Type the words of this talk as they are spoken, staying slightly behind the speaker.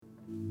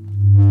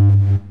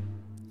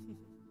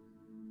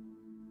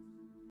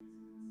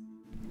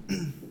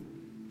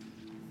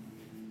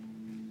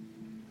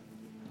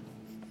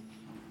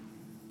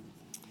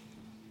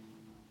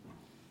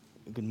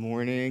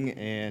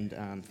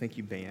Thank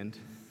you, band.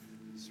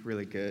 It's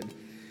really good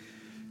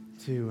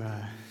to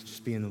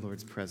just be in the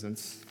Lord's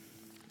presence.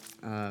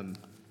 And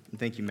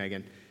thank you,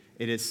 Megan.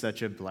 It is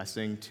such a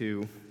blessing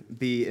to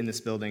be in this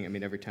building. I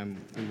mean, every time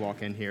we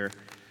walk in here,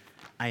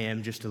 I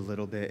am just a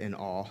little bit in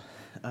awe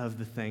of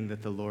the thing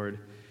that the Lord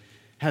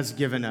has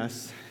given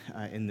us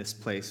in this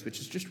place,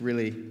 which is just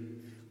really,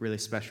 really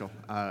special,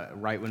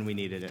 right when we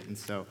needed it. And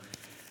so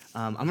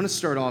we're going to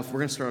start off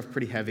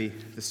pretty heavy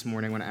this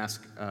morning. I want to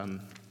ask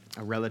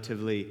a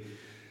relatively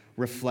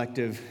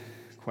reflective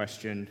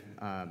question.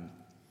 And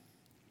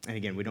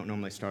again, we don't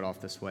normally start off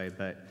this way,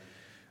 but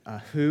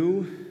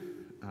who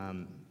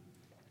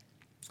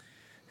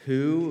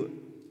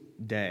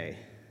day?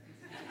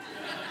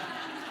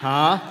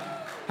 Huh?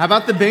 How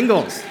about the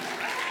Bengals?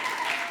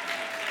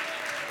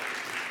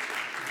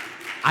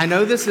 I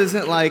know this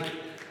isn't like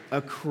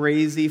a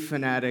crazy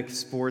fanatic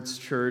sports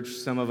church.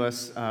 Some of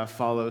us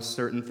follow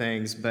certain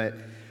things, but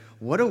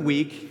what a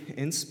week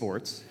in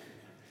sports.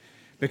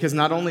 Because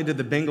not only did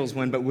the Bengals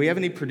win, but we have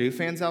any Purdue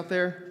fans out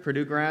there?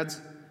 Purdue grads?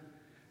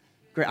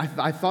 Great.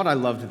 I thought I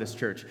loved this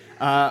church.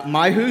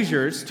 My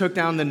Hoosiers took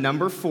down the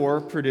number 4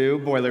 Purdue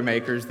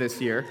Boilermakers this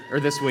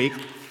week.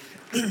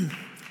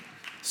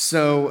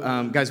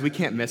 So, guys, we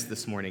can't miss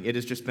this morning. It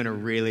has just been a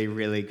really,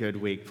 really good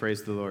week.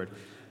 Praise the Lord.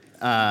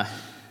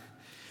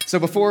 So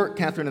before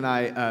Catherine and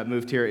I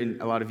moved here,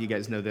 and a lot of you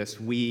guys know this,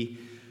 we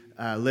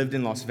lived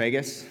in Las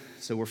Vegas.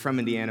 So we're from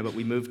Indiana, but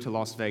we moved to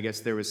Las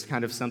Vegas. There was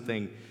kind of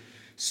something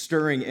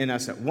stirring in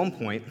us at one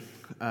point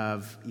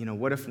of,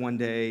 what if one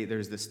day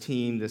there's this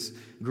team, this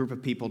group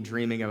of people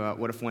dreaming about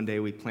what if one day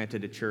we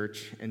planted a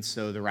church. And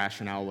so the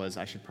rationale was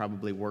I should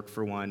probably work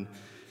for one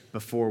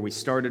before we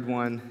started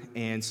one.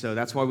 And so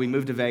that's why we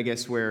moved to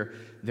Vegas, where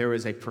there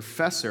was a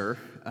professor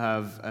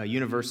of a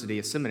university,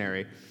 a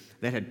seminary,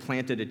 that had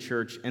planted a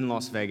church in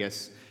Las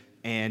Vegas.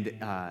 And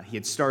he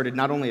had started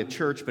not only a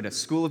church, but a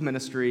school of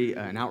ministry,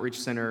 an outreach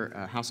center,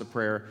 a house of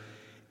prayer.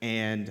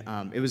 And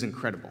it was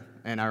incredible.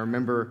 And I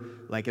remember,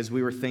 as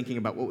we were thinking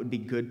about what would be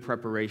good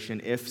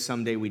preparation if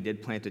someday we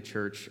did plant a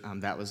church,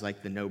 that was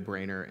like the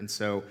no-brainer. And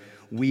so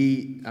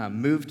we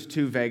moved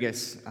to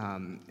Vegas,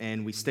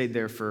 and we stayed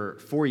there for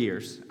 4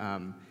 years.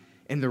 And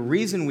the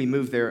reason we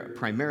moved there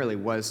primarily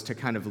was to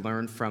kind of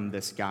learn from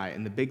this guy.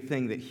 And the big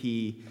thing that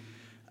he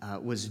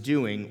was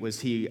doing was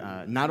he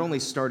not only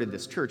started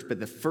this church, but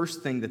the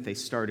first thing that they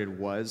started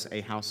was a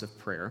house of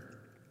prayer.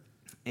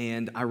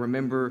 And I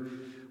remember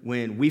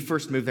when we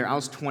first moved there, I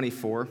was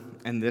 24,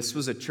 and this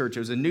was a church. It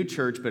was a new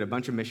church, but a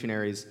bunch of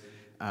missionaries,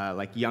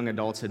 young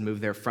adults, had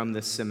moved there from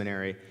this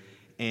seminary.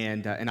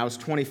 And I was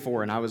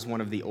 24, and I was one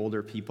of the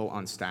older people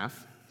on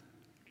staff.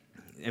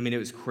 I mean, it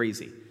was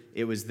crazy.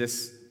 It was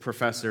this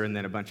professor and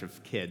then a bunch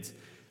of kids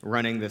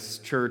running this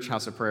church,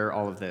 house of prayer,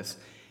 all of this.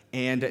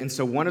 And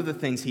so one of the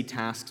things he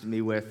tasked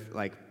me with,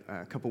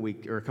 a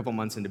couple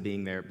months into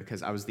being there,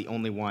 because I was the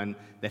only one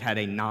that had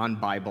a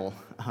non-Bible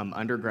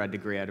undergrad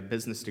degree, I had a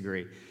business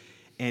degree.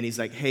 And he's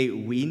like, hey,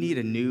 we need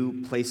a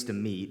new place to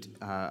meet.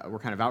 We're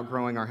kind of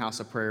outgrowing our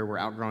house of prayer. We're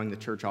outgrowing the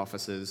church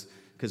offices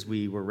because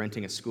we were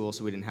renting a school,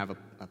 so we didn't have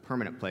a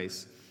permanent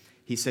place.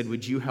 He said,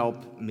 would you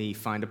help me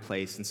find a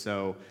place? And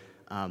so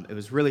it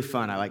was really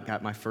fun. I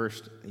got my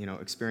first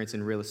experience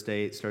in real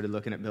estate, started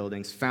looking at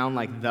buildings, found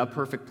the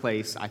perfect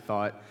place, I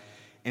thought.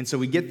 And so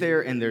we get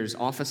there, and there's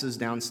offices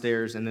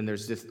downstairs, and then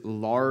there's this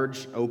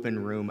large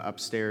open room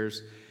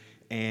upstairs.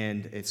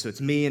 And so it's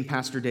me and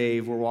Pastor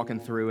Dave. We're walking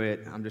through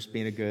it. I'm just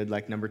being a good,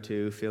 number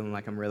 2, feeling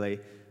like I'm really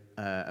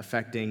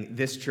affecting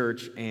this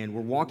church. And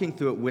we're walking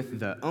through it with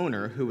the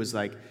owner, who was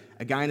a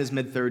guy in his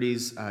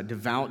mid-30s,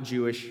 devout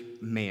Jewish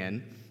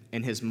man,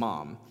 and his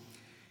mom.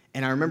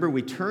 And I remember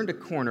we turned a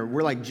corner.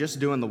 We're just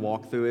doing the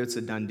walkthrough. It's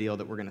a done deal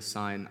that we're going to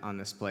sign on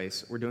this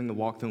place. We're doing the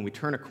walkthrough, and we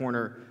turn a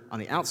corner on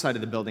the outside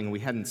of the building, and we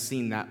hadn't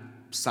seen that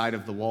side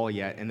of the wall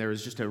yet. And there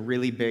was just a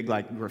really big,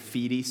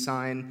 graffiti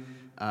sign.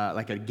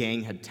 A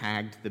gang had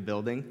tagged the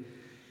building,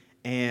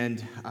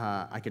 and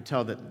I could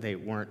tell that they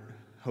weren't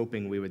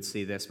hoping we would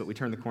see this, but we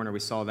turned the corner, we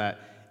saw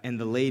that, and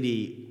the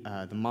lady,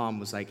 the mom,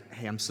 was like,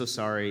 hey, I'm so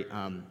sorry.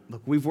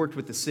 Look, we've worked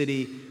with the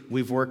city,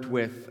 we've worked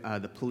with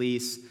the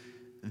police.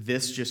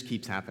 This just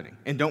keeps happening.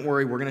 And don't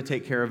worry, we're going to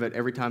take care of it.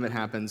 Every time it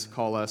happens,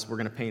 call us. We're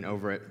going to paint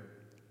over it.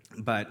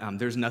 But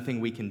there's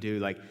nothing we can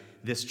do.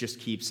 This just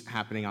keeps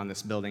happening on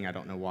this building. I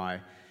don't know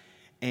why.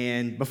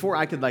 And before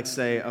I could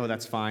say, oh,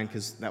 that's fine,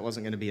 because that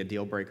wasn't going to be a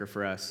deal breaker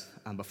for us,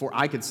 before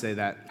I could say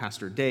that,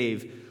 Pastor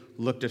Dave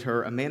looked at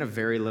her, a man of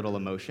very little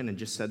emotion, and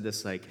just said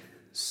this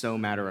so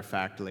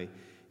matter-of-factly.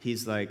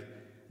 He's like,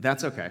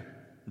 that's okay.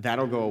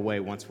 That'll go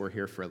away once we're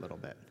here for a little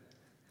bit.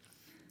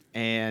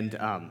 And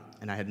I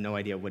had no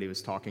idea what he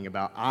was talking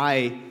about.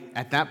 I,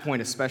 at that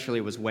point especially,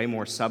 was way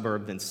more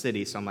suburb than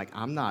city, so I'm like,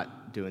 I'm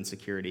not doing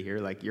security here.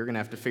 You're going to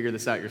have to figure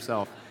this out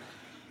yourself.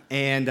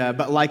 And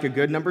but like a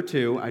good number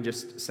 2, I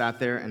just sat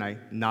there and I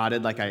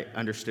nodded I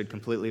understood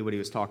completely what he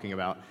was talking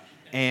about.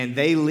 And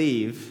they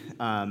leave,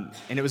 and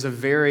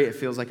it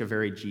feels like a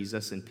very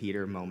Jesus and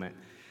Peter moment,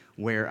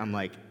 where I'm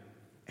like,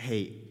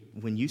 hey,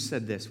 when you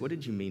said this, what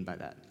did you mean by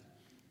that?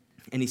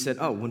 And he said,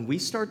 oh, when we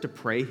start to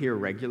pray here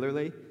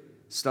regularly,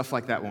 stuff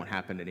like that won't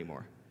happen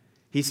anymore.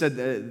 He said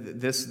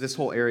this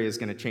whole area is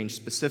going to change,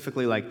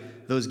 specifically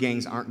like those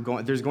gangs aren't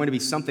going, there's going to be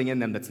something in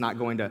them that's not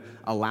going to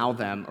allow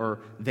them, or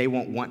they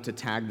won't want to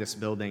tag this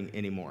building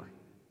anymore,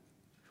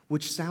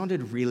 which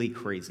sounded really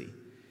crazy.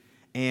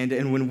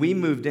 And when we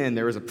moved in,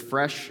 there was a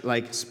fresh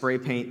like spray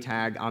paint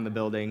tag on the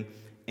building,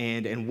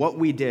 and what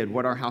we did,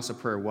 what our house of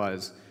prayer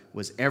was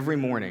every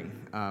morning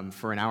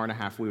for an hour and a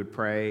half we would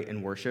pray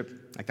and worship.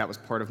 Like that was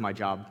part of my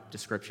job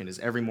description, is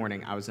every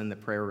morning I was in the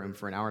prayer room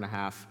for an hour and a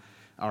half.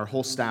 Our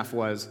whole staff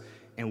was,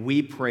 and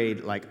we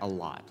prayed like a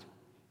lot.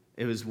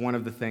 It was one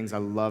of the things I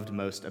loved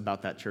most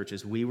about that church,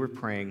 is we were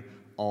praying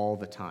all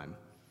the time.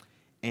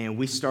 And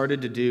we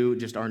started to do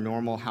just our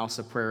normal house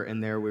of prayer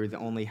in there. We were the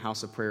only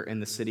house of prayer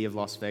in the city of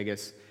Las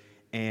Vegas.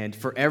 And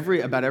for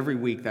about every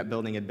week, that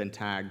building had been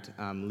tagged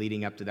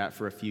leading up to that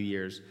for a few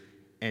years.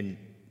 And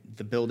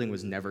the building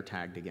was never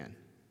tagged again.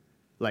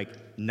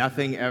 Like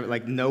nothing,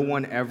 like no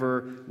one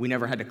ever, we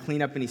never had to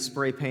clean up any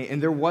spray paint.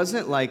 And there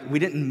wasn't like, we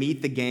didn't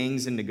meet the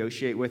gangs and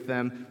negotiate with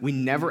them. We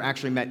never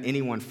actually met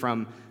anyone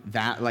from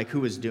that, like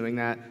who was doing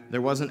that.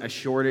 There wasn't a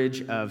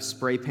shortage of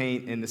spray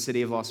paint in the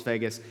city of Las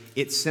Vegas.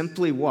 It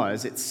simply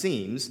was, it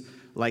seems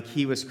like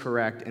he was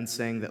correct in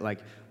saying that like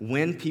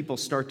when people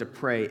start to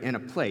pray in a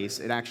place,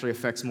 it actually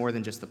affects more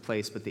than just the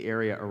place, but the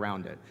area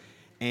around it.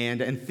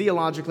 And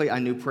theologically, I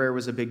knew prayer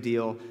was a big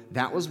deal.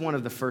 That was one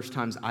of the first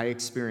times I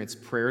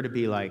experienced prayer to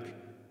be like,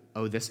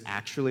 oh, this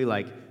actually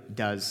like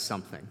does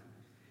something.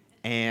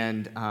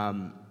 And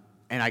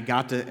I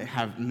got to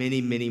have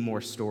many, many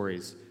more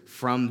stories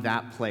from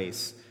that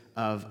place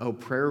of, oh,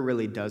 prayer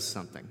really does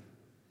something.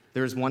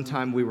 There was one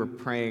time we were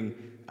praying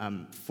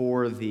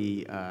for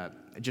the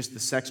just the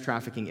sex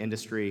trafficking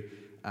industry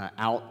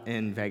out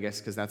in Vegas,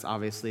 because that's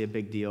obviously a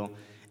big deal.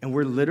 And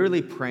we're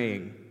literally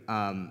praying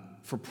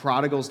for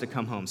prodigals to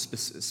come home,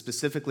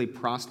 specifically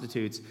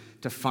prostitutes,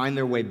 to find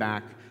their way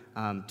back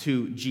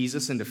to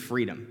Jesus and to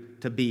freedom,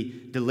 to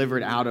be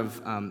delivered out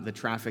of the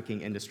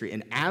trafficking industry.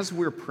 And as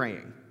we're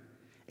praying,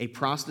 a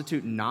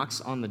prostitute knocks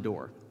on the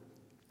door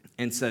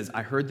and says,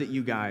 I heard that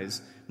you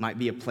guys might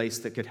be a place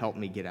that could help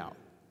me get out.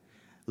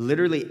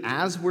 Literally,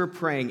 as we're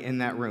praying in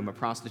that room, a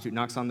prostitute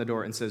knocks on the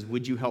door and says,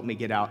 would you help me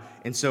get out?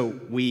 And so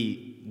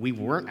we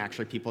weren't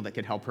actually people that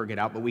could help her get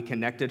out, but we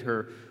connected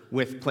her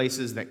with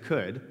places that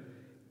could.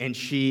 And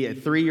she,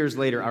 3 years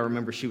later, I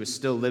remember she was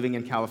still living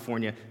in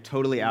California,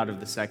 totally out of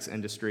the sex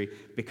industry,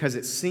 because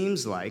it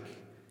seems like,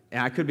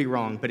 and I could be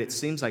wrong, but it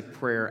seems like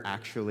prayer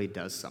actually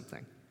does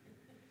something.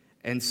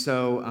 And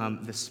so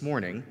this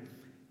morning,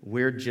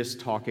 we're just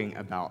talking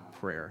about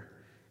prayer.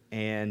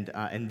 And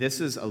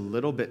this is a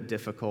little bit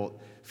difficult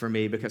for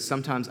me, because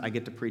sometimes I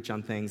get to preach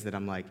on things that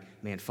I'm like,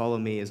 man, follow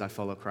me as I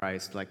follow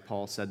Christ, like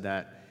Paul said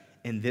that.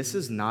 And this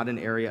is not an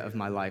area of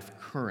my life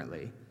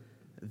currently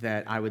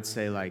that I would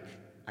say, like,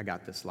 I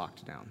got this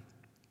locked down.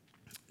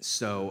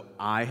 So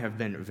I have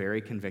been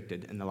very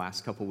convicted in the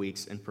last couple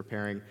weeks in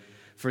preparing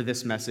for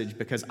this message,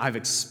 because I've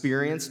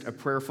experienced a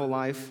prayerful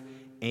life,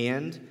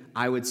 and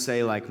I would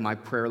say like my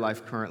prayer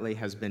life currently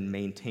has been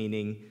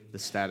maintaining the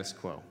status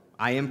quo.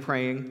 I am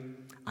praying.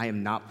 I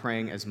am not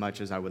praying as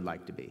much as I would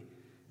like to be.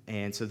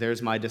 And so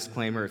there's my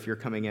disclaimer. If you're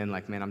coming in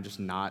like, man, I'm just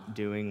not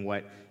doing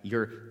what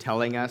you're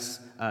telling us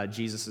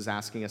Jesus is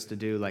asking us to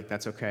do, like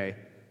that's okay.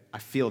 I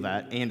feel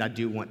that, and I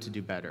do want to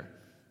do better.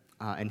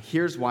 And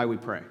here's why we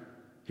pray.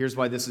 Here's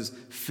why this is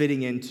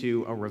fitting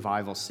into a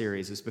revival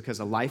series, is because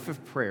a life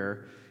of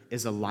prayer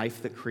is a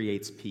life that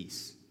creates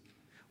peace.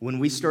 When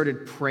we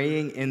started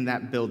praying in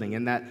that building,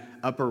 in that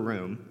upper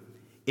room,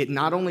 it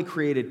not only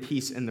created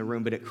peace in the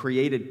room, but it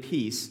created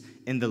peace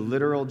in the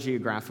literal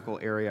geographical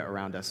area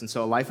around us. And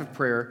so a life of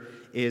prayer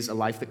is a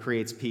life that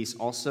creates peace.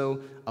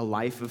 Also, a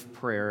life of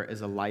prayer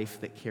is a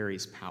life that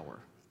carries power.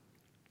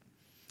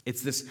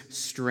 It's this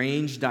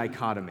strange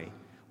dichotomy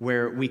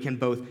where we can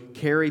both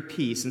carry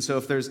peace. And so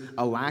if there's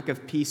a lack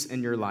of peace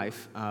in your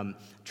life,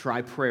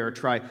 try prayer,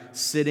 try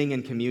sitting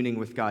and communing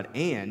with God.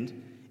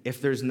 And if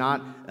there's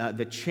not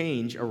the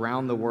change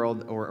around the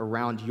world or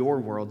around your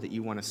world that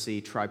you want to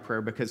see, try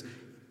prayer, because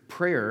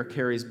prayer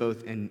carries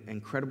both an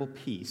incredible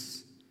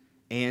peace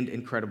and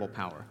incredible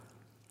power.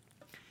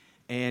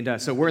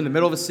 And so we're in the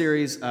middle of a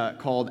series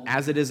called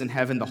As It Is in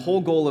Heaven. The whole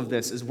goal of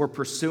this is we're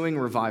pursuing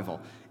revival.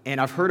 And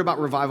I've heard about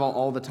revival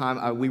all the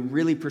time. We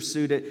really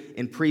pursued it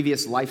in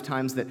previous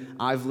lifetimes that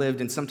I've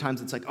lived. And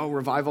sometimes it's like, oh,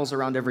 revival's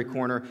around every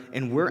corner.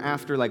 And we're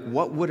after, like,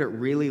 what would it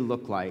really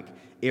look like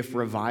if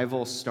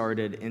revival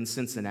started in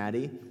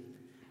Cincinnati?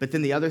 But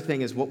then the other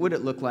thing is, what would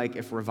it look like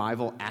if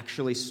revival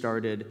actually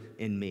started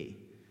in me?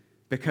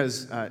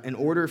 Because in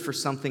order for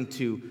something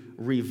to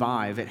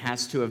revive, it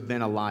has to have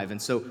been alive.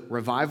 And so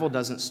revival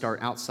doesn't start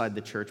outside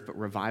the church, but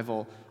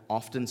revival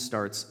often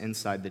starts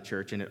inside the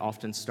church, and it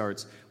often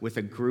starts with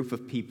a group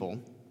of people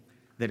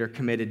that are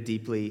committed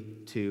deeply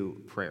to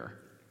prayer.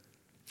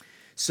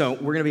 So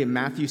we're going to be in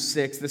Matthew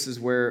 6. This is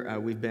where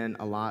we've been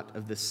a lot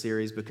of this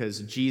series,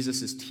 because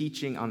Jesus is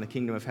teaching on the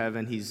kingdom of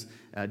heaven. He's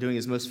doing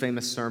his most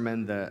famous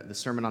sermon, the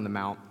Sermon on the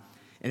Mount.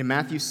 And in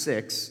Matthew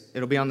 6,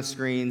 it'll be on the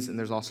screens, and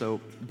there's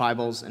also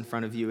Bibles in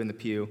front of you in the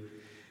pew.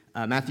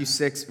 Matthew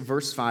 6,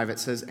 verse 5, it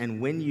says, "And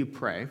when you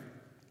pray,"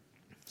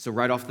 so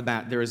right off the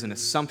bat, there is an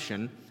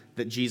assumption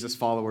that Jesus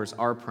followers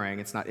are praying.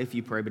 It's not if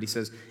you pray, but he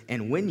says,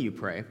 "And when you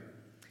pray,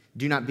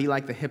 do not be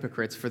like the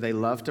hypocrites, for they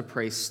love to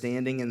pray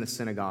standing in the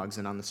synagogues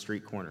and on the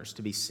street corners,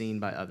 to be seen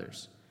by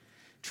others.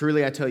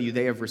 Truly, I tell you,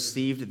 they have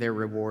received their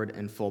reward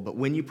in full. But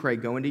when you pray,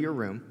 go into your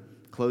room,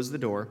 close the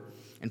door,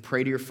 and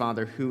pray to your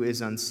Father who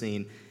is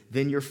unseen.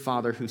 Then your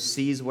Father who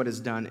sees what is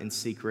done in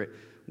secret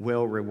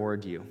will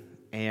reward you."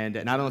 And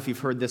I don't know if you've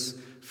heard this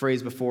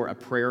phrase before, a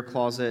prayer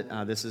closet.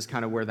 This is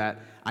kind of where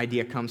that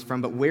idea comes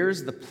from. But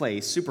where's the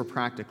place, super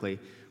practically,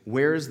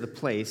 where's the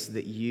place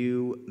that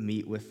you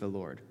meet with the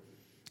Lord?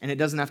 And it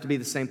doesn't have to be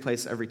the same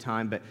place every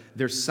time, but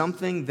there's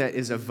something that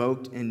is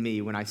evoked in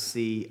me when I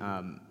see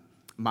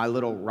my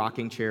little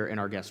rocking chair in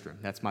our guest room.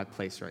 That's my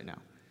place right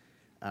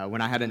now. When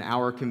I had an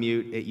hour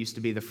commute, it used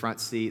to be the front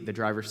seat, the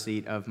driver's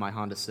seat of my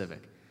Honda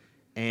Civic.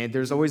 And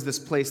there's always this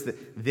place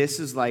that this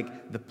is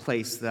like the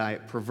place that I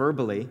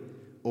proverbially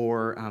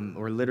or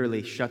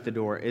literally shut the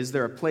door. Is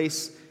there a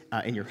place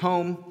in your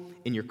home,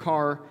 in your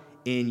car,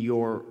 in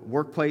your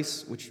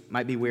workplace, which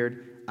might be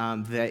weird,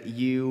 that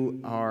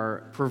you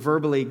are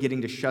proverbially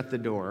getting to shut the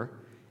door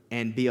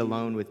and be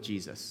alone with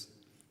Jesus?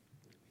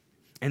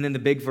 And then the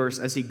big verse,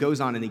 as he goes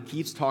on and he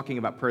keeps talking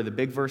about prayer, the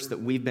big verse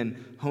that we've been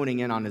honing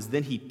in on is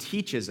then he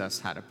teaches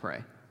us how to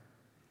pray.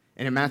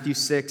 And in Matthew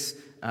 6,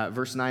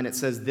 verse 9, it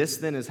says, "This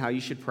then is how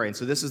you should pray." And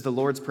so this is the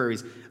Lord's Prayer.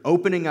 He's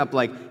opening up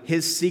like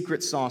his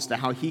secret sauce to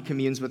how he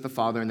communes with the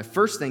Father. And the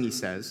first thing he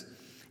says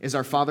is,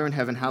 "Our Father in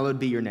heaven, hallowed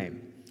be your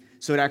name."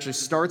 So it actually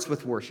starts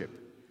with worship.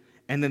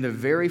 And then the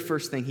very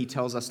first thing he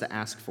tells us to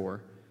ask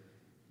for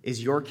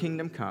is, "Your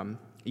kingdom come,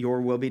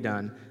 your will be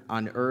done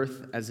on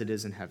earth as it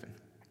is in heaven,"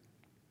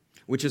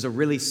 which is a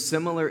really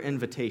similar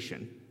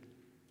invitation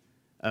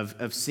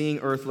of seeing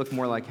earth look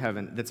more like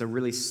heaven. That's a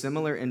really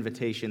similar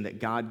invitation that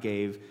God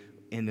gave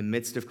in the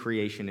midst of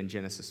creation in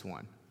Genesis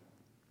 1.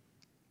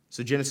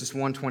 So Genesis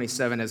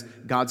 1:27, as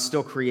God's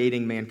still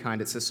creating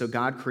mankind, it says, "So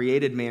God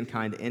created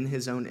mankind in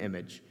his own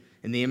image.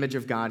 In the image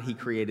of God he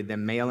created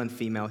them, male and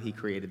female he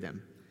created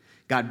them.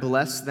 God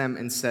blessed them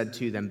and said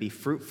to them, 'Be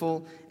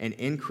fruitful and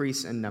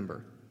increase in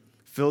number.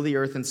 Fill the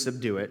earth and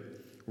subdue it.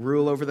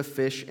 Rule over the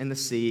fish in the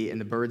sea and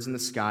the birds in the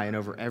sky and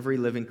over every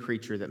living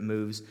creature that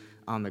moves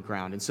on the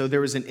ground.'" And so there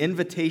was an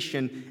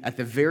invitation at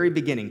the very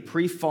beginning,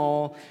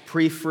 pre-fall,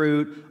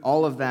 pre-fruit,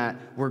 all of that,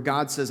 where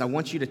God says, "I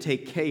want you to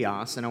take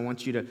chaos and I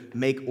want you to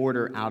make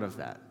order out of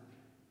that."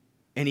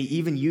 And he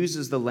even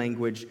uses the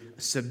language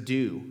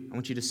subdue. I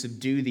want you to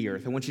subdue the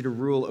earth. I want you to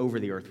rule over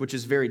the earth, which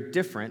is very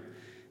different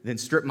than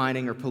strip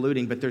mining or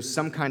polluting, but there's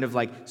some kind of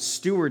like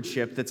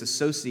stewardship that's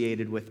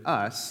associated with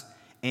us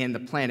and the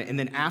planet. And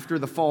then after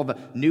the fall, the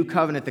new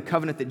covenant, the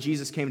covenant that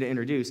Jesus came to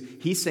introduce,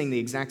 he's saying the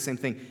exact same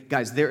thing.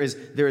 Guys, there is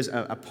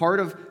a part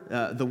of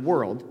the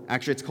world,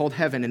 actually it's called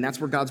heaven, and that's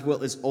where God's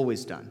will is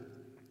always done.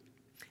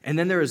 And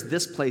then there is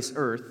this place,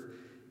 earth,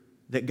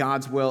 that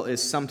God's will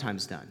is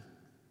sometimes done.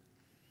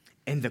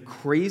 And the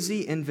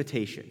crazy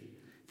invitation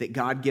that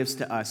God gives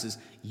to us is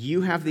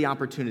you have the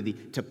opportunity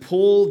to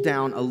pull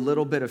down a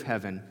little bit of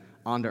heaven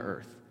onto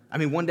earth. I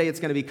mean, one day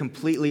it's going to be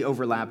completely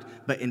overlapped,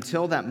 but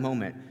until that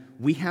moment,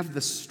 we have the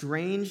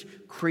strange,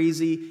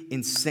 crazy,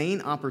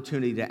 insane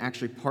opportunity to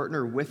actually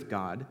partner with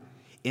God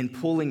in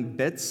pulling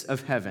bits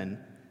of heaven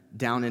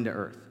down into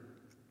earth.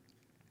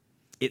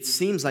 It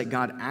seems like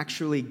God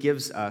actually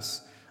gives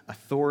us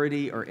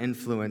authority or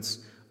influence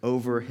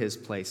over his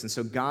place. And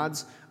so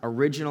God's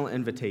original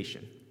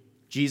invitation,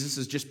 Jesus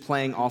is just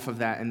playing off of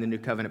that in the new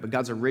covenant, but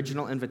God's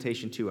original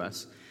invitation to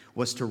us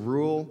was to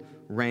rule,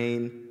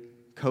 reign,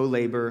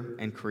 co-labor,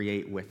 and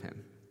create with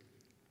him.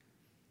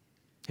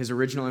 His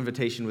original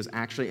invitation was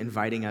actually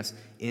inviting us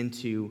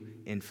into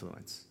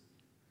influence.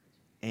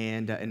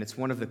 And it's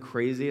one of the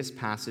craziest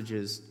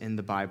passages in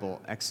the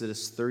Bible,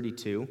 Exodus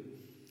 32.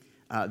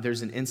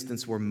 There's an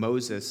instance where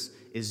Moses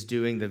is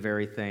doing the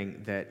very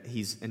thing that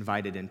he's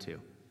invited into.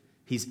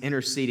 He's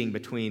interceding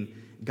between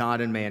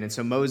God and man. And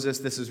so Moses,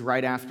 this is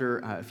right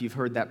after, if you've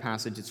heard that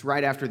passage, it's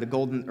right after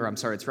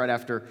it's right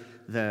after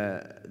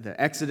the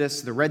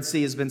Exodus. The Red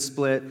Sea has been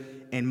split,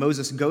 and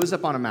Moses goes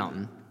up on a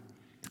mountain,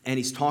 and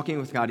he's talking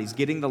with God. He's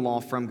getting the law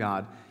from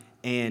God.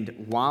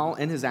 And while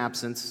in his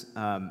absence,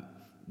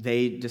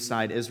 they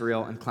decide,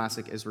 Israel, in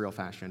classic Israel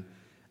fashion,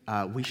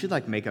 we should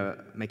make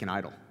an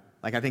idol.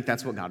 I think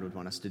that's what God would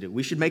want us to do.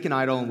 We should make an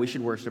idol and we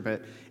should worship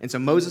it. And so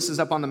Moses is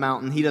up on the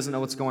mountain. He doesn't know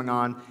what's going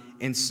on.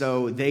 And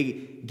so they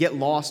get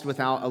lost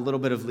without a little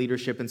bit of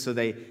leadership. And so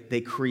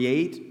they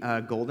create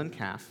a golden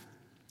calf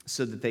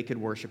so that they could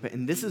worship it.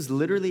 And this is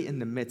literally in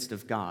the midst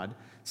of God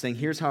saying,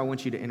 here's how I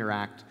want you to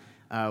interact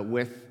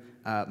with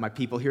my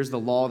people. Here's the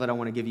law that I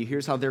want to give you.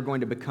 Here's how they're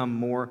going to become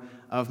more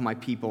of my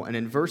people. And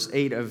in verse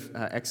 8 of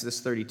Exodus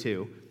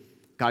 32,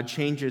 God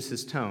changes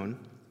his tone.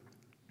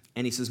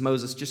 And he says,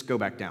 Moses, just go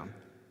back down.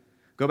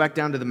 Go back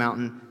down to the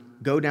mountain.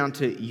 Go down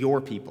to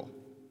your people.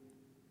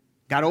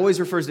 God always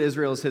refers to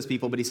Israel as his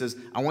people, but he says,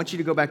 I want you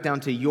to go back down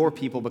to your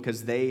people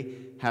because they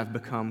have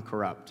become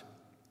corrupt.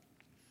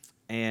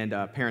 And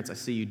parents, I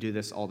see you do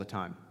this all the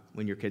time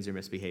when your kids are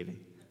misbehaving.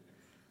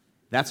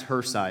 That's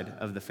her side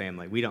of the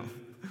family. We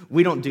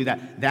don't do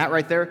that. That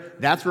right there,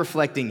 that's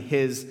reflecting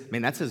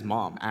that's his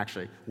mom,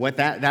 actually. What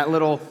that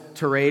little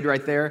tirade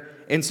right there.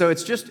 And so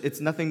it's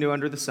nothing new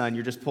under the sun.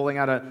 You're just pulling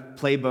out a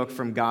playbook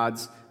from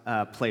God's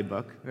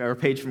playbook, or a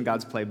page from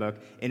God's playbook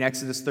in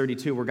Exodus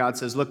 32, where God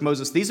says, look,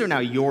 Moses, these are now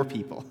your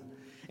people.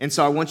 And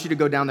so I want you to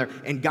go down there.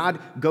 And God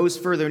goes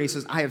further and he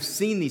says, I have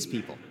seen these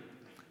people.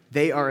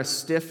 They are a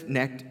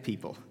stiff-necked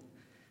people.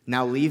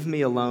 Now leave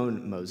me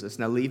alone, Moses.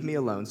 Now leave me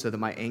alone so that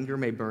my anger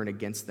may burn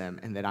against them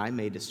and that I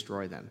may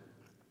destroy them.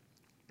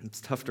 It's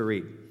tough to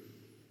read.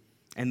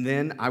 And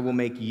then I will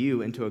make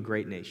you into a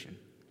great nation.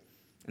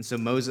 And so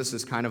Moses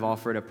is kind of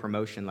offered a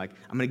promotion, like,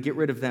 I'm going to get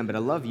rid of them, but I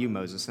love you,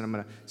 Moses, and I'm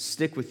going to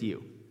stick with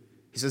you.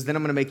 He says, then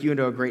I'm going to make you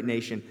into a great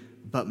nation.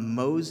 But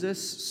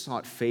Moses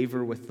sought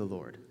favor with the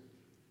Lord.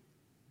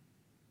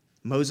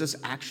 Moses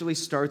actually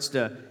starts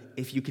to,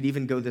 if you could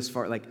even go this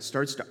far,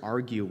 starts to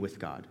argue with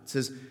God. It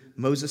says,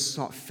 Moses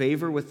sought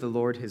favor with the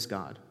Lord his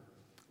God.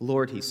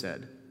 Lord, he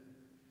said,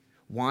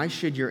 why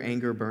should your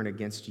anger burn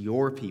against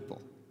your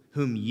people,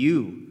 whom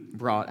you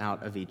brought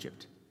out of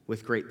Egypt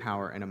with great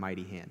power and a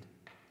mighty hand?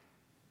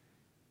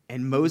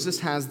 And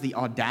Moses has the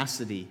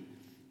audacity,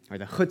 or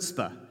the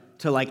chutzpah,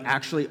 to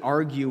actually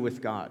argue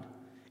with God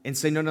and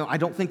say, no, I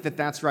don't think that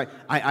that's right.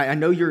 I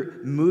know you're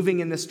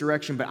moving in this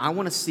direction, but I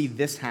want to see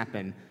this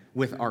happen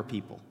with our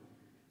people,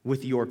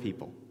 with your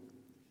people.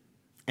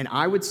 And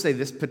I would say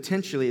this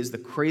potentially is the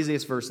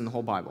craziest verse in the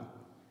whole Bible.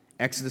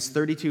 Exodus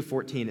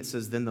 32:14, it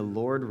says, then the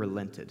Lord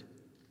relented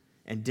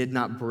and did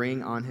not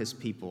bring on his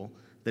people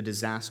the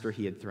disaster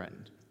he had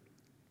threatened.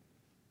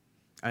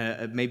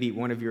 Maybe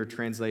one of your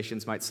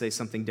translations might say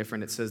something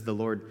different. It says the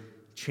Lord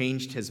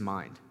changed his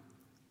mind.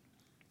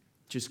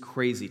 Just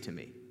crazy to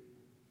me.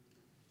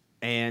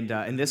 And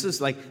this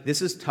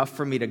is tough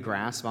for me to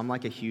grasp. I'm a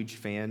huge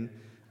fan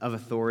of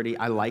authority.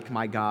 I like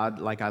my God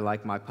like I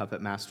like my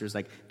puppet masters.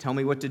 Tell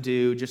me what to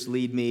do, just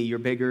lead me. You're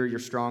bigger, you're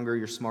stronger,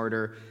 you're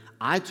smarter.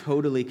 I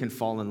totally can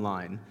fall in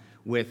line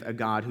with a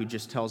God who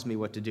just tells me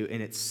what to do.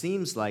 And it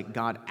seems like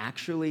God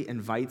actually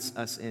invites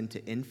us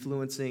into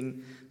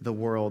influencing the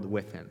world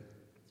with him.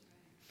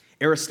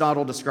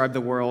 Aristotle described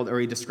the world,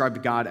 or he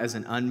described God as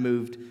an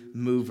unmoved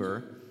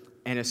mover.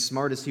 And as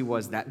smart as he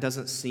was, that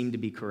doesn't seem to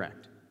be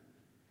correct.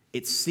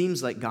 It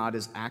seems like God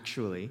is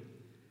actually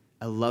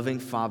a loving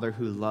father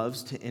who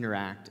loves to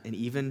interact and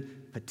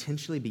even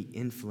potentially be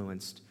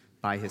influenced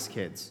by his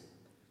kids.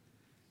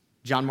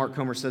 John Mark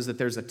Comer says that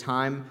there's a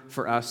time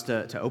for us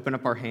to open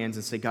up our hands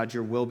and say, God,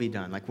 your will be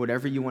done.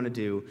 Whatever you want to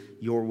do,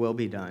 your will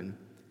be done.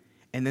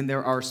 And then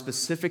there are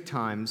specific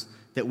times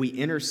that we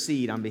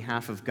intercede on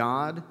behalf of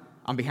God,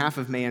 on behalf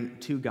of man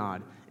to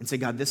God, and say,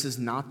 God, this is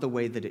not the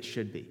way that it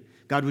should be.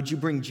 God, would you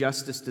bring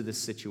justice to this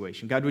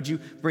situation? God, would you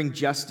bring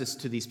justice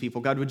to these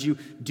people? God, would you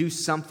do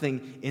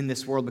something in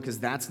this world because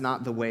that's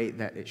not the way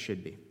that it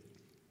should be?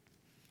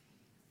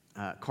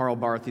 Karl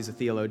Barth, he's a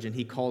theologian,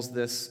 he calls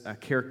this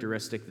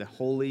characteristic the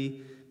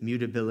holy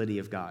mutability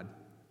of God,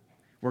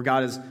 where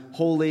God is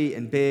holy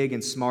and big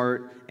and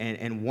smart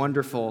and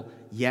wonderful,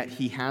 yet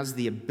he has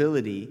the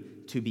ability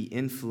to be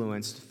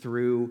influenced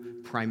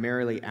through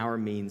primarily our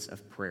means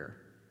of prayer.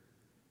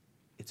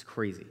 It's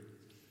crazy.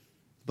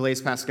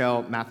 Blaise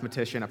Pascal,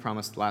 mathematician, I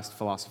promised last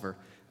philosopher,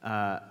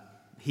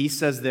 he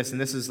says this,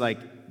 and this is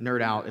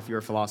nerd out if you're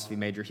a philosophy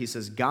major. He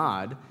says,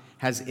 God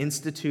has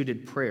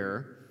instituted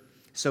prayer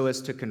so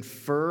as to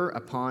confer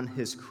upon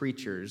his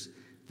creatures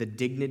the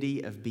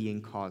dignity of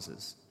being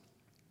causes.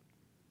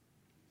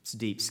 It's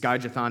deep. Skye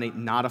Jethani,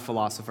 not a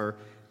philosopher,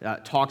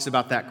 talks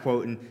about that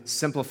quote and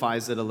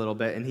simplifies it a little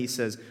bit, and he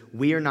says,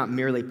 we are not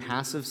merely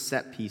passive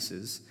set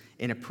pieces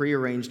in a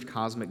prearranged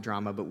cosmic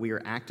drama, but we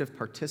are active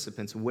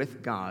participants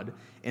with God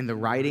in the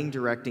writing,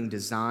 directing,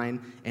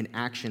 design, and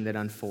action that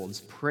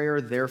unfolds.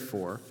 Prayer,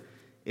 therefore,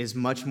 is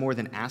much more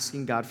than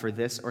asking God for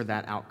this or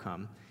that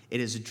outcome. It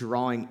is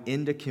drawing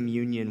into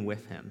communion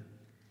with him,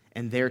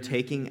 and there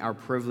taking our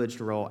privileged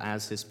role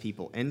as his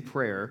people. In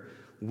prayer,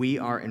 we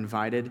are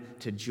invited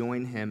to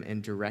join him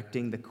in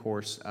directing the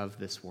course of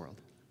this world.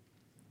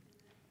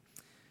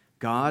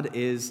 God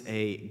is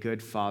a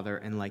good father,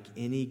 and like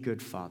any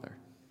good father,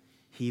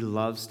 he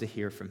loves to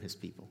hear from his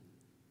people.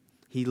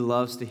 He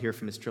loves to hear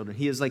from his children.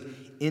 He is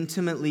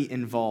intimately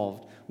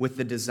involved with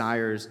the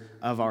desires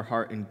of our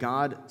heart, and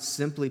God,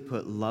 simply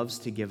put, loves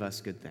to give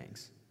us good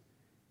things.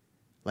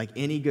 Like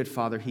any good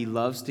father, he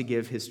loves to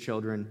give his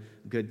children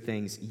good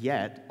things,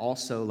 yet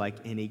also like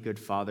any good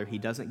father, he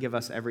doesn't give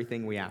us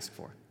everything we ask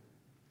for.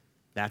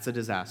 That's a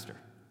disaster.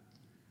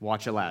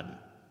 Watch Aladdin.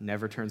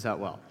 Never turns out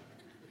well.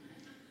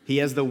 He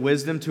has the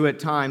wisdom to at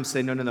times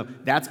say, no,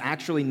 that's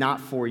actually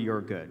not for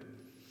your good.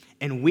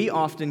 And we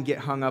often get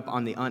hung up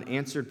on the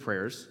unanswered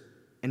prayers,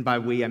 and by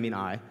we, I mean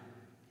I.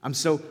 I'm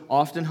so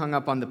often hung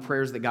up on the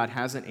prayers that God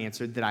hasn't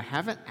answered that I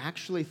haven't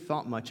actually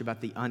thought much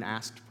about the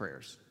unasked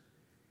prayers.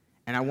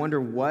 And I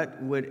wonder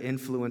what would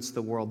influence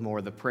the world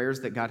more, the prayers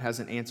that God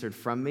hasn't answered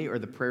from me or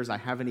the prayers I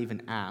haven't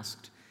even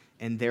asked,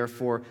 and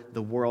therefore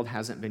the world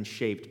hasn't been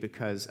shaped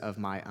because of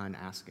my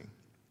unasking.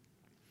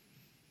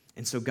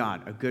 And so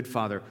God, a good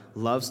father,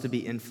 loves to be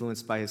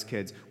influenced by his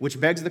kids, which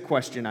begs the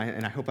question,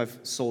 and I hope I've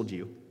sold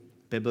you,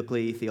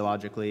 biblically,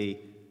 theologically,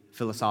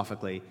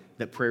 philosophically,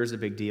 that prayer is a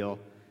big deal.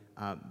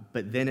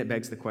 But then it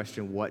begs the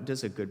question, what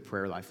does a good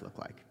prayer life look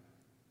like?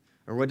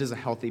 Or what does a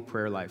healthy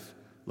prayer life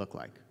look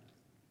like?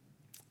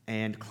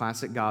 And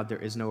classic God, there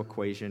is no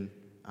equation.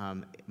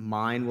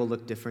 Mine will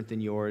look different than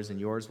yours, and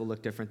yours will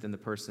look different than the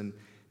person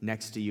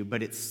next to you.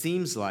 But it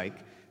seems like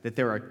that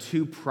there are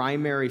two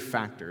primary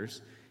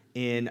factors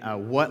in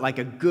what like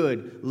a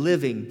good,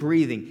 living,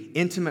 breathing,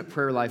 intimate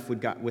prayer life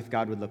with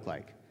God would look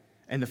like.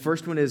 And the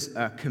first one is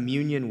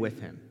communion with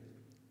him.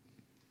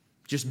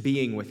 Just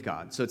being with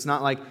God. So it's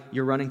not like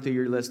you're running through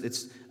your list.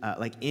 It's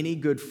like any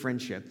good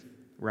friendship,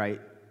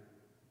 right?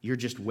 You're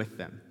just with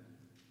them.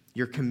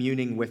 You're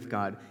communing with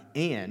God,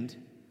 and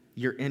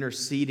you're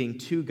interceding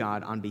to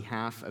God on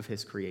behalf of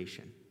his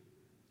creation.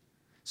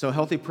 So a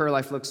healthy prayer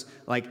life looks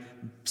like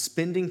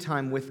spending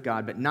time with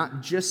God, but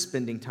not just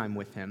spending time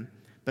with him,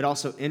 but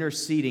also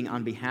interceding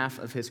on behalf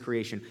of his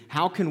creation.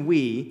 How can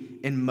we,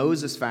 in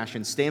Moses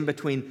fashion, stand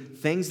between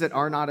things that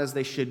are not as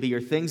they should be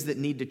or things that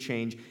need to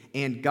change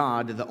and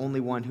God, the only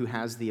one who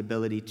has the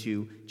ability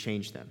to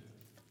change them?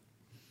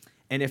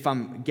 And if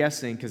I'm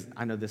guessing, because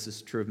I know this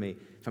is true of me,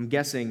 if I'm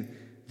guessing,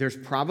 there's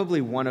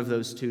probably one of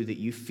those two that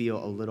you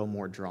feel a little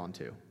more drawn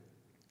to.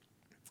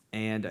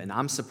 And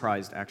I'm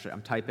surprised, actually.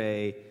 I'm type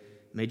A,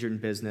 majored in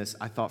business.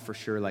 I thought for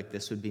sure like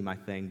this would be my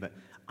thing, but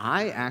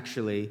I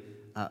actually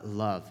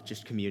love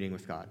just communing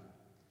with God.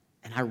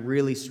 And I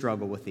really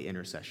struggle with the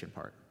intercession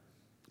part.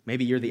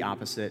 Maybe you're the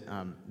opposite.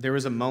 There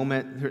was a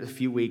moment, a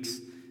few weeks,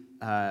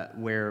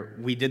 where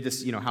we did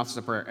this, house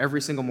of prayer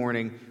every single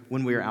morning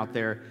when we were out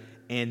there.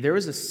 And there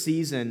was a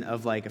season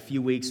of like a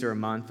few weeks or a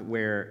month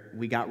where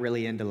we got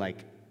really into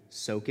like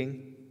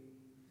soaking.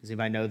 Does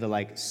anybody know the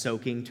like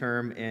soaking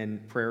term in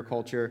prayer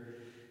culture?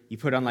 You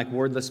put on like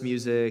wordless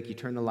music, you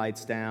turn the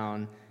lights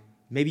down,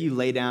 maybe you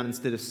lay down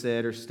instead of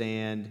sit or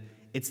stand.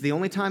 It's the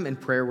only time in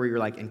prayer where you're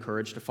like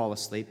encouraged to fall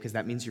asleep because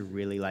that means you're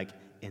really like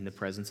in the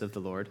presence of the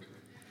Lord.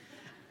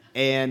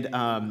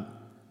 And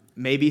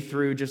maybe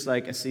through just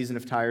like a season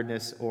of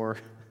tiredness or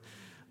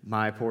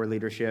my poor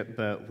leadership,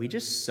 but we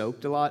just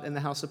soaked a lot in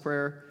the house of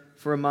prayer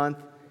for a month.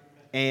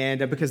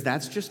 And because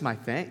that's just my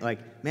thing.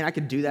 Like, man, I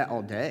could do that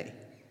all day.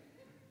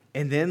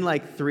 And then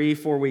like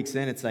 3-4 weeks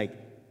in, it's like,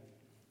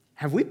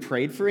 have we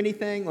prayed for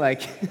anything?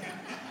 Like,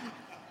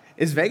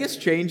 is Vegas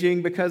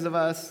changing because of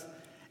us?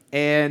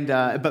 And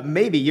but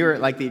maybe you're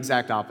like the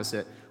exact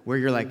opposite, where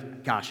you're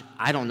like, gosh,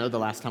 I don't know the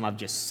last time I've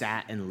just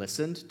sat and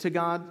listened to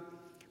God,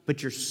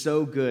 but you're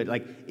so good.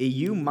 Like,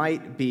 you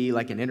might be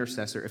like an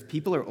intercessor if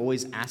people are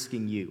always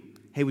asking you,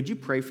 hey, would you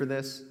pray for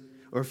this?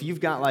 Or if you've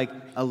got like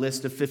a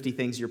list of 50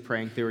 things you're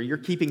praying through, or you're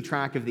keeping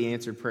track of the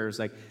answered prayers,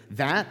 like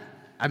that.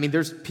 I mean,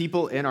 there's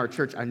people in our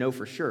church, I know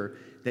for sure,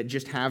 that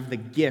just have the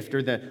gift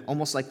or the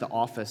almost like the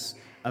office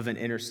of an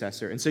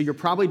intercessor. And so you're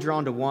probably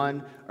drawn to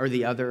one or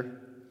the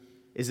other.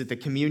 Is it the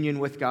communion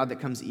with God that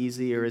comes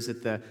easy, or is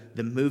it the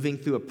moving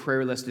through a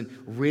prayer list and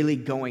really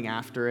going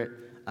after it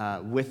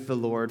with the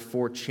Lord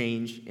for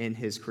change in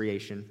his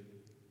creation?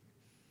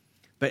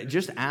 But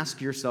just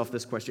ask yourself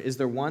this question. Is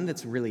there one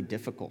that's really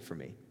difficult for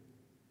me?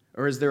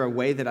 Or is there a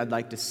way that I'd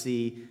like to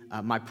see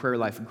my prayer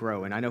life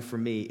grow? And I know for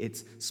me,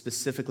 it's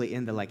specifically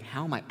in the like,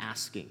 how am I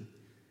asking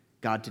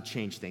God to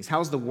change things?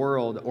 How's the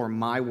world or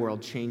my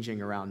world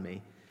changing around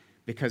me?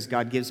 Because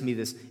God gives me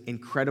this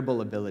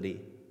incredible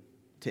ability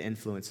to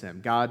influence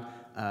him. God,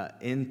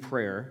 in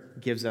prayer,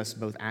 gives us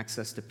both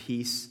access to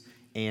peace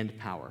and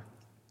power.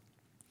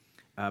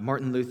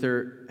 Martin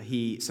Luther,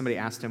 somebody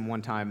asked him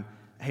one time,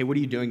 hey, what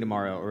are you doing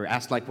tomorrow? Or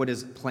asked like what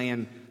his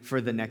plan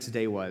for the next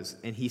day was.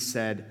 And he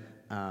said,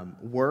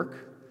 work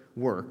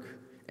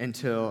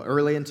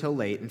until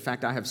late. In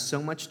fact, I have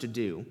so much to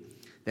do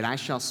that I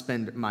shall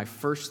spend my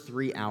first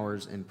 3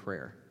 hours in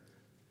prayer.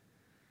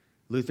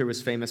 Luther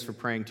was famous for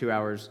praying 2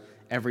 hours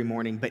every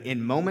morning, but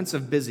in moments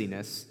of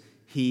busyness,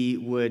 he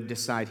would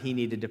decide he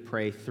needed to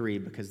pray 3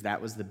 because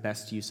that was the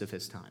best use of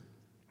his time.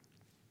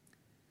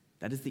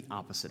 That is the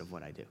opposite of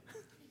what I do.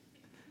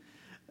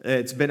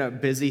 It's been a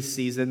busy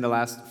season the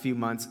last few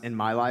months in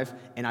my life,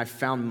 and I've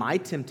found my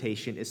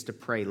temptation is to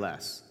pray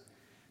less.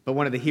 But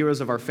one of the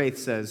heroes of our faith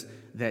says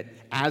that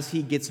as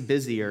he gets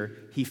busier,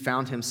 he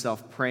found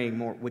himself praying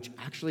more, which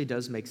actually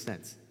does make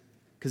sense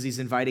because he's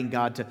inviting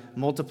God to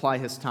multiply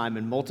his time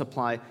and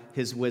multiply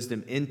his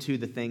wisdom into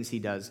the things he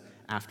does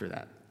after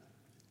that.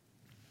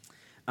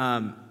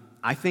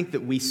 I think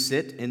that we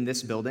sit in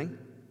this building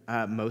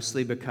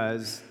mostly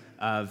because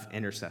of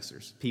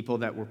intercessors, people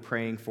that were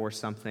praying for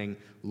something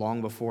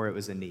long before it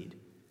was a need.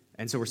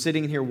 And so we're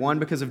sitting in here, one,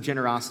 because of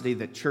generosity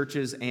that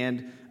churches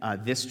and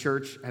this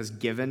church has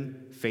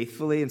given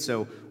faithfully. And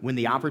so when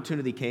the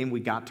opportunity came, we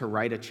got to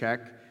write a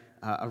check,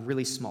 a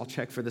really small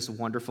check for this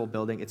wonderful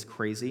building. It's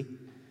crazy.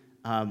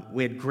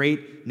 We had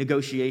great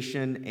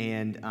negotiation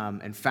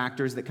and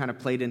factors that kind of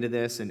played into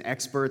this, and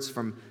experts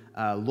from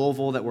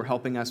Louisville that were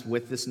helping us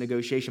with this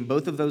negotiation.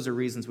 Both of those are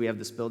reasons we have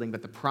this building,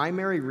 but the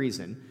primary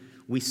reason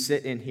we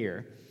sit in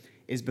here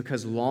is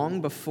because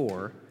long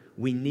before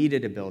we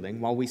needed a building,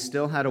 while we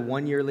still had a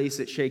one-year lease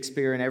at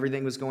Shakespeare and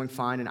everything was going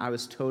fine and I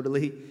was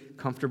totally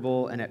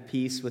comfortable and at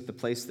peace with the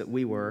place that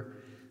we were,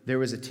 there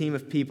was a team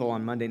of people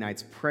on Monday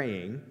nights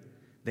praying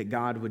that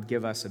God would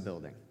give us a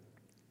building.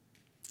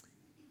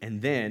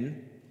 And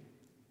then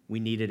we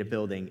needed a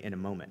building in a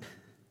moment.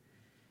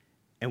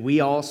 And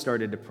we all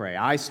started to pray.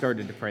 I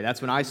started to pray.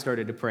 That's when I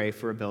started to pray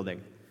for a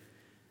building.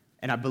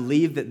 And I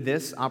believe that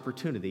this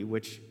opportunity,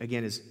 which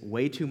again is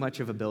way too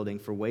much of a building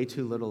for way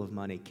too little of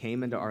money,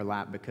 came into our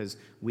lap because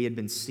we had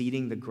been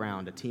seeding the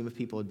ground. A team of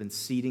people had been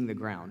seeding the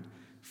ground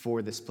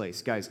for this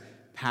place. Guys,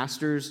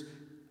 pastors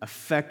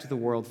affect the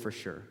world for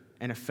sure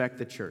and affect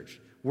the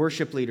church.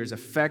 Worship leaders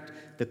affect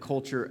the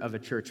culture of a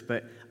church,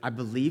 but I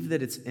believe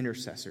that it's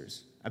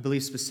intercessors. I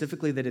believe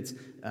specifically that it's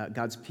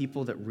God's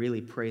people that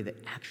really pray that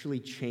actually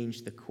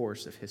change the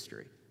course of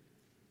history.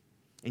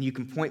 And you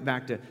can point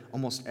back to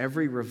almost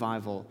every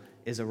revival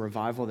is a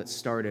revival that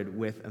started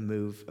with a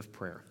move of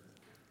prayer.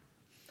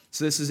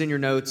 So this is in your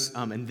notes,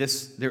 and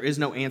there is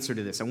no answer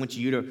to this. I want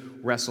you to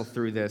wrestle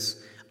through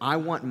this. I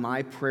want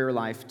my prayer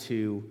life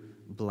to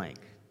blank.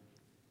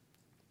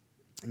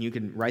 And you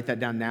can write that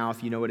down now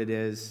if you know what it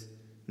is,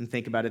 and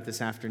think about it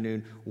this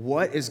afternoon.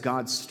 What is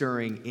God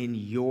stirring in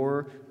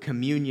your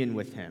communion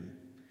with Him,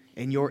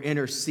 in your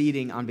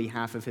interceding on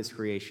behalf of His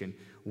creation?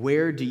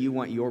 Where do you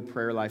want your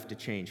prayer life to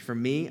change? For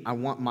me, I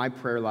want my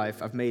prayer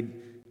life, I've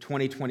made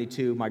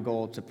 2022 my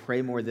goal to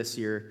pray more this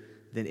year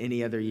than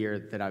any other year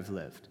that I've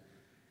lived.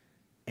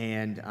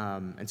 And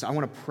so I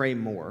want to pray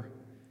more,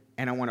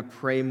 and I want to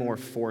pray more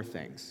for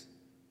things.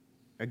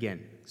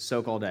 Again,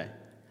 soak all day.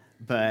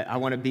 But I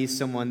want to be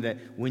someone that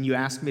when you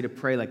ask me to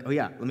pray, like, oh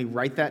yeah, let me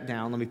write that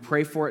down. Let me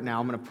pray for it now.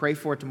 I'm going to pray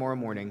for it tomorrow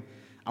morning.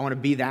 I want to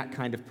be that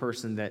kind of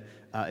person that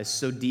is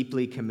so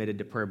deeply committed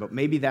to prayer. But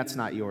maybe that's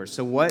not yours.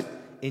 So what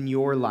in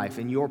your life,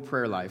 in your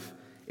prayer life,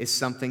 is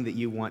something that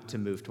you want to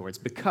move towards?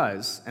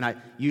 Because, and I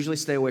usually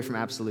stay away from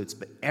absolutes,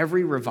 but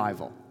every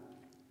revival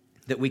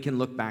that we can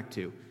look back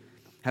to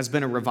has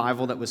been a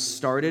revival that was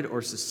started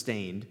or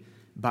sustained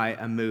by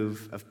a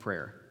move of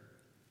prayer.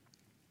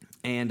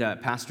 And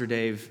Pastor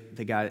Dave,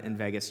 the guy in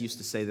Vegas, used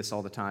to say this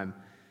all the time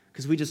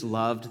because we just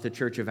loved the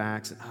Church of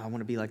Acts. I want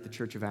to be like the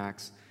Church of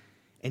Acts.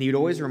 And he would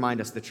always remind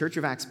us the Church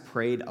of Acts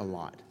prayed a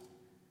lot.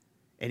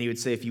 And he would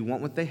say, if you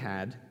want what they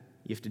had,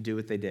 you have to do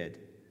what they did.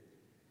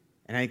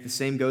 And I think the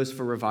same goes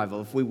for revival.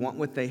 If we want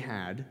what they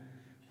had,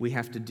 we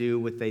have to do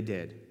what they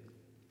did.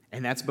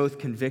 And that's both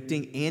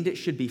convicting and it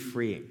should be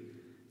freeing.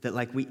 That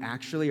like we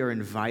actually are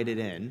invited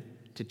in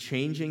to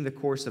changing the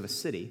course of a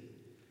city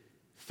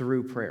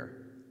through prayer.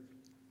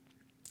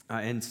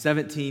 In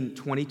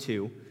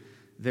 1722,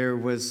 there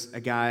was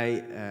a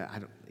guy,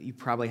 you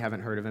probably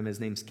haven't heard of him. His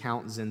name's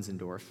Count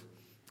Zinzendorf.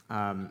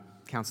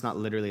 Count's not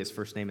literally his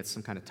first name. It's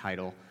some kind of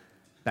title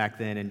back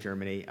then in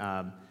Germany.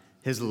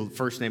 His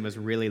first name was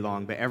really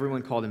long, but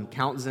everyone called him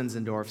Count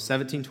Zinzendorf.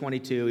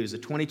 1722, he was a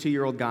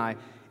 22-year-old guy,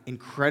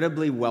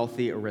 incredibly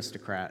wealthy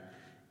aristocrat.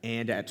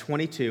 And at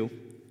 22,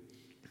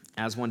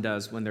 as one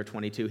does when they're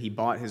 22, he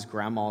bought his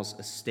grandma's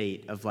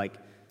estate of like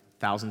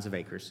thousands of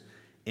acres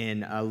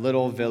in a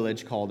little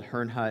village called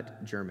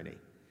Herrnhut, Germany.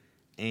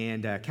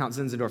 And Count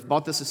Zinzendorf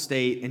bought this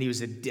estate, and he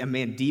was a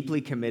man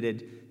deeply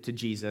committed to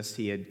Jesus.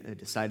 He had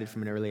decided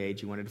from an early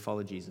age he wanted to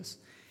follow Jesus.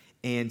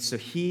 And so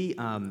he,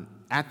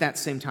 at that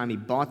same time, he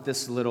bought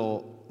this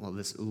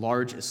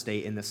large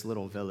estate in this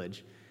little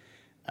village.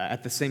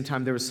 At the same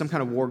time, there was some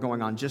kind of war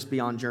going on just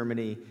beyond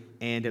Germany,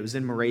 and it was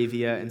in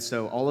Moravia. And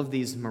so all of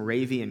these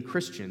Moravian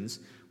Christians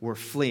were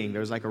fleeing. There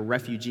was like a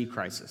refugee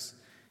crisis.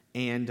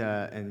 And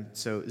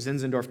so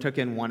Zinzendorf took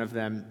in one of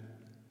them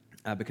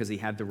because he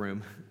had the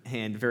room.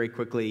 And very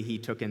quickly, he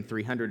took in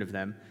 300 of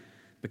them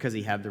because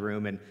he had the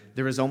room. And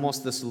there was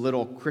almost this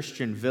little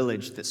Christian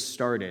village that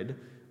started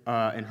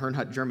in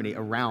Herrnhut, Germany,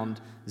 around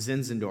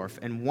Zinzendorf.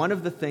 And one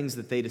of the things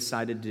that they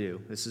decided to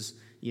do, this is,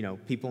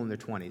 people in their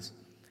 20s,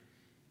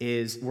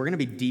 is we're going to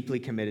be deeply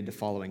committed to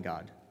following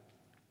God.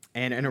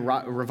 And a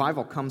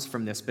revival comes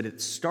from this, but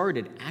it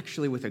started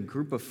actually with a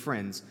group of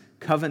friends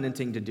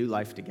covenanting to do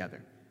life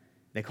together.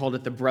 They called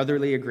it the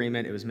brotherly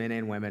agreement. It was men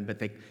and women,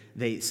 but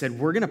they said,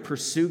 we're going to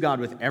pursue God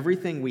with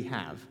everything we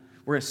have.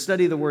 We're going to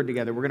study the Word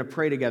together. We're going to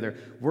pray together.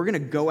 We're going to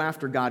go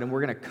after God, and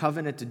we're going to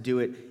covenant to do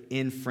it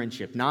in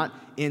friendship, not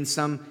in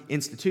some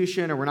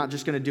institution, or we're not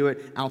just going to do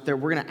it out there.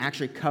 We're going to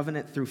actually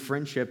covenant through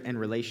friendship and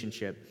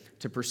relationship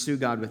to pursue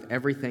God with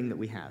everything that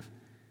we have.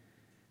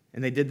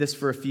 And they did this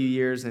for a few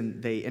years,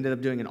 and they ended up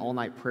doing an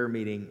all-night prayer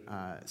meeting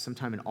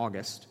sometime in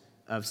August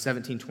of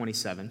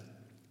 1727.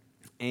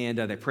 And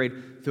they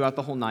prayed throughout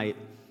the whole night,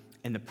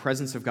 and the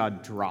presence of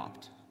God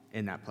dropped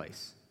in that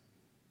place.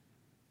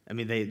 I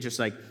mean, they just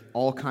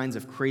all kinds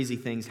of crazy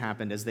things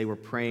happened as they were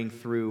praying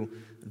through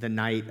the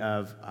night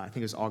of, I think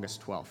it was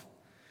August 12th.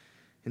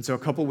 And so a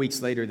couple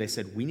weeks later, they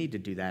said, we need to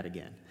do that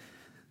again.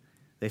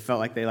 They felt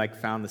like they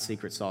found the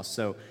secret sauce.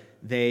 So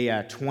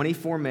they,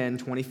 24 men,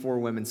 24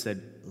 women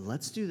said,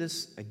 let's do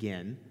this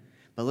again,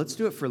 but let's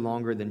do it for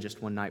longer than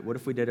just one night. What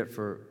if we did it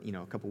for,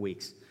 a couple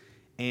weeks?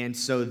 And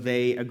so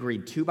they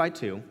agreed 2 by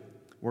 2.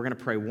 We're going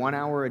to pray 1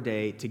 hour a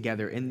day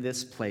together in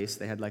this place.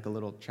 They had a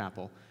little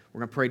chapel. We're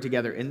going to pray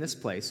together in this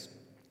place,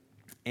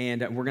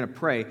 and we're going to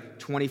pray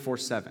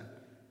 24/7.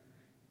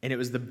 And it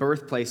was the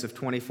birthplace of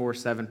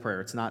 24/7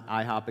 prayer. It's not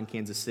IHOP in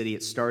Kansas City.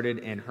 It started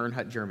in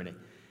Herrnhut, Germany.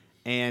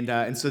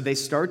 And so they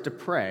start to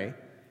pray,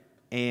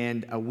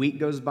 and a week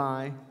goes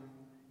by,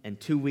 and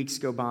 2 weeks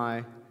go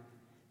by.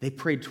 They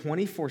prayed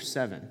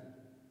 24/7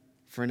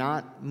 for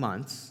not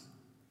months,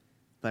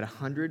 but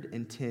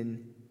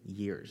 110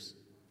 years.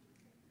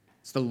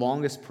 It's the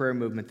longest prayer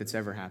movement that's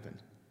ever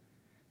happened.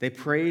 They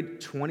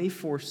prayed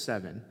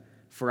 24/7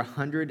 for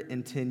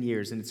 110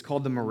 years, and it's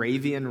called the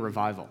Moravian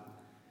Revival.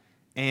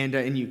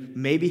 And you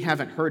maybe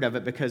haven't heard of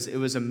it because it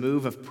was a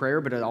move of prayer,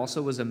 but it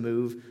also was a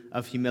move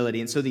of humility.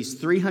 And so these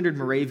 300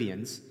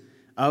 Moravians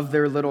of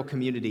their little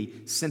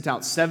community sent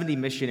out 70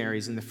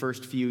 missionaries in the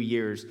first few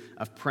years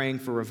of praying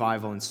for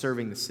revival and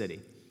serving the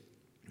city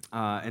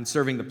and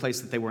serving the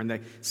place that they were. And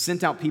they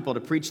sent out people to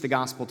preach the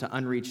gospel to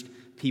unreached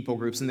people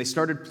groups. And they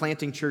started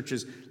planting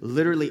churches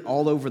literally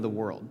all over the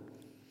world.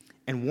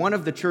 And one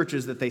of the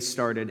churches that they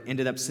started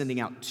ended up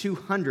sending out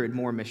 200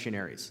 more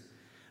missionaries,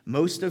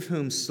 most of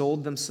whom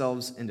sold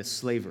themselves into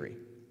slavery.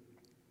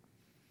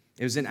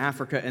 It was in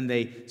Africa, and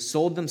they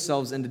sold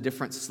themselves into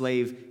different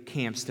slave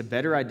camps to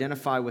better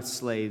identify with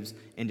slaves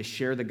and to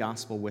share the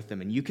gospel with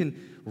them. And you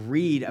can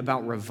read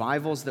about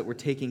revivals that were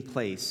taking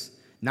place,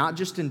 not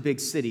just in big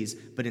cities,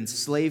 but in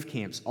slave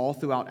camps all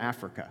throughout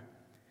Africa,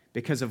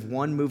 because of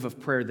one move of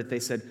prayer that they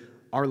said,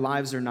 our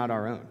lives are not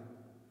our own.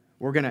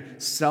 We're going to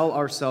sell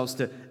ourselves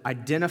to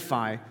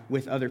identify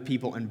with other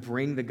people and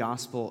bring the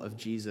gospel of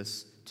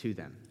Jesus to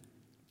them.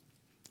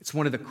 It's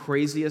one of the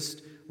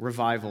craziest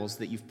revivals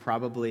that you've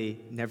probably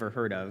never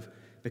heard of,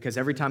 because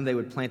every time they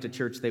would plant a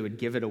church, they would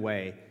give it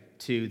away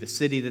to the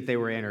city that they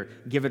were in or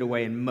give it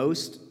away. And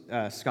most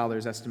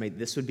scholars estimate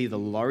this would be the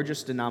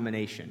largest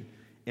denomination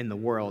in the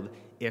world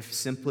if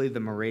simply the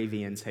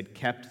Moravians had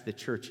kept the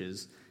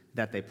churches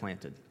that they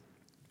planted.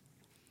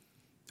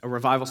 A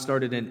revival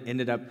started and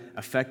ended up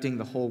affecting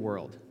the whole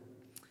world.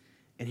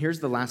 And here's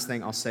the last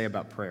thing I'll say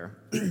about prayer,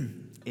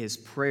 is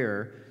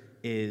prayer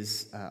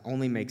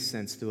only makes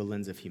sense through a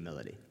lens of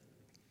humility.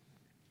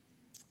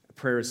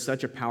 Prayer is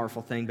such a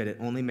powerful thing, but it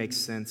only makes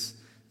sense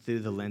through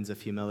the lens of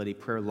humility.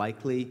 Prayer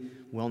likely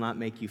will not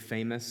make you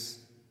famous.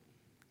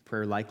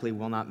 Prayer likely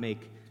will not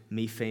make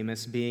me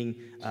famous. Being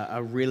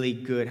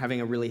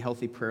having a really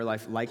healthy prayer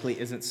life likely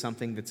isn't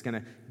something that's going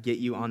to get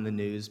you on the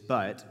news,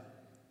 but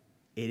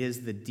it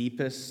is the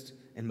deepest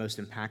and most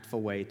impactful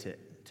way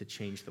to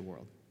change the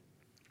world.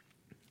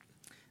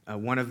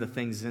 One of the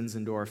things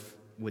Zinzendorf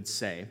would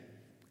say,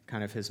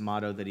 kind of his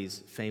motto that he's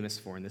famous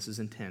for, and this is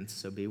intense,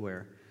 so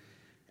beware.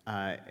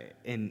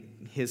 In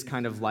his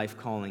kind of life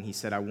calling, he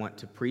said, I want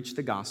to preach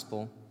the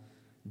gospel,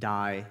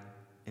 die,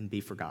 and be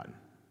forgotten.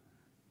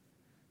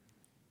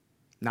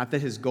 Not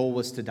that his goal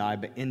was to die,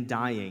 but in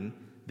dying,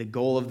 the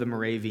goal of the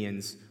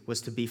Moravians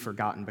was to be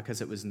forgotten because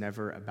it was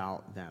never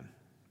about them.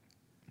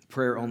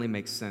 Prayer only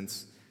makes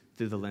sense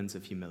through the lens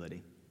of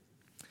humility.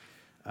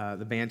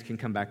 The band can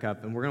come back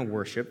up, and we're going to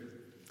worship.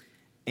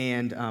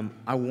 And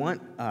I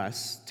want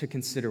us to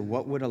consider,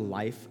 what would a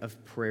life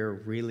of prayer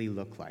really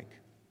look like?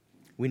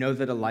 We know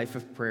that a life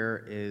of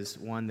prayer is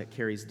one that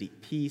carries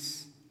deep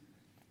peace.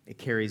 It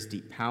carries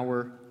deep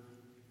power.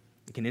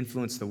 It can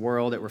influence the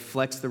world. It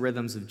reflects the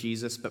rhythms of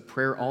Jesus. But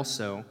prayer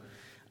also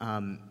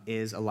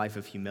is a life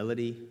of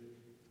humility,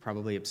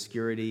 probably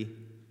obscurity,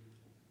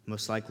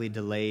 most likely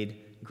delayed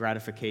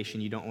gratification.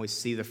 You don't always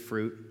see the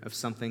fruit of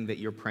something that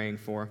you're praying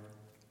for.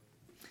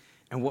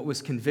 And what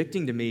was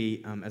convicting to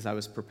me as I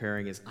was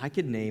preparing is I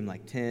could name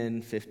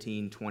 10,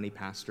 15, 20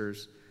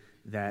 pastors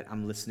that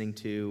I'm listening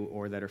to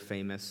or that are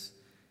famous.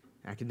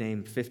 I could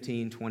name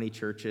 15, 20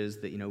 churches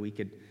that, we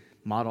could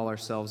model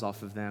ourselves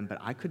off of them, but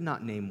I could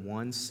not name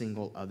one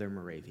single other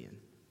Moravian.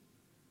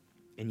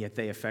 And yet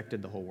they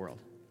affected the whole world.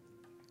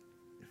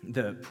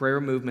 The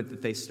prayer movement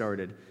that they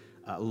started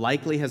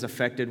likely has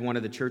affected one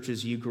of the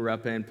churches you grew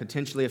up in,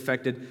 potentially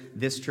affected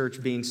this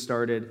church being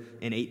started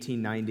in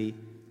 1890.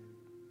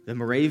 The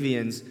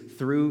Moravians,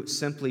 through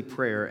simply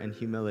prayer and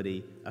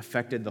humility,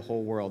 affected the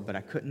whole world, but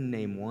I couldn't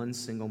name one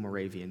single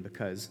Moravian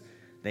because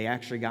they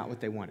actually got what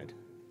they wanted.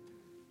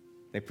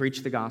 They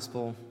preached the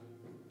gospel.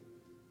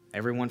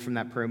 Everyone from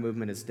that prayer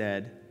movement is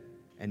dead,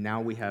 and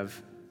now we have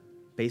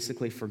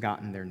basically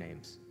forgotten their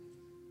names.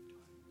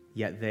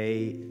 Yet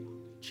they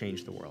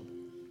changed the world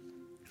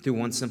through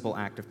one simple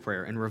act of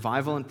prayer. And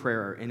revival and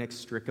prayer are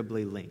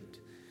inextricably linked.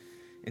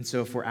 And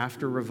so if we're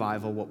after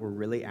revival, what we're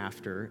really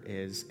after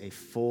is a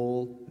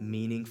full,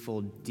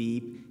 meaningful,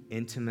 deep,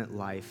 intimate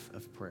life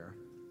of prayer.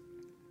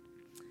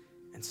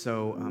 And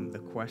so the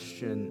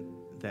question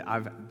that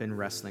I've been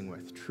wrestling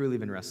with, truly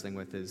been wrestling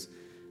with, is,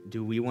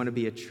 do we want to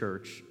be a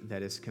church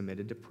that is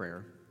committed to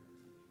prayer?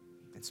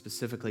 And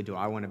specifically, do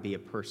I want to be a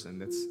person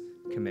that's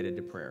committed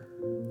to prayer?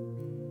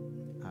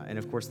 And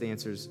of course, the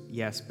answer is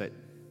yes, but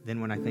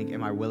then when I think,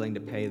 am I willing to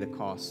pay the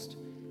cost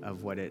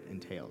of what it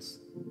entails?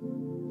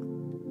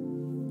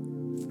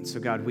 And so,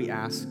 God, we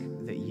ask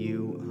that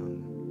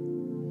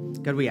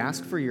God, we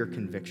ask for your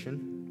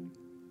conviction,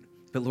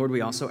 but Lord,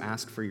 we also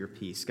ask for your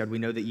peace. God, we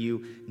know that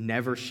you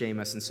never shame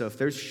us, and so if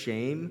there's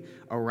shame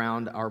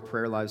around our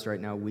prayer lives right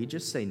now, we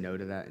just say no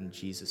to that in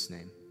Jesus'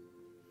 name.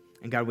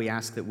 And God, we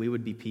ask that we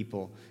would be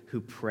people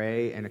who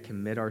pray and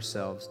commit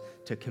ourselves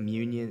to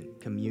communing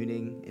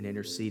and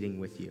interceding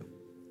with you.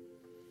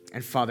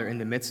 And Father, in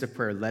the midst of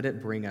prayer, let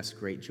it bring us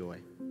great joy.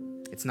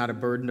 It's not a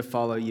burden to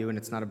follow you, and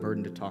it's not a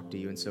burden to talk to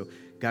you. And so,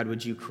 God,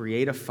 would you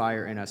create a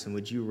fire in us, and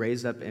would you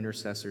raise up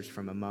intercessors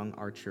from among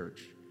our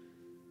church?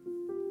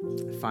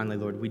 And finally,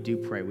 Lord, we do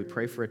pray. We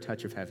pray for a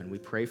touch of heaven. We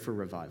pray for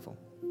revival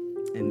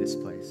in this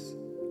place.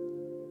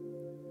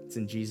 It's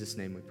in Jesus'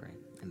 name we pray.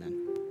 Amen.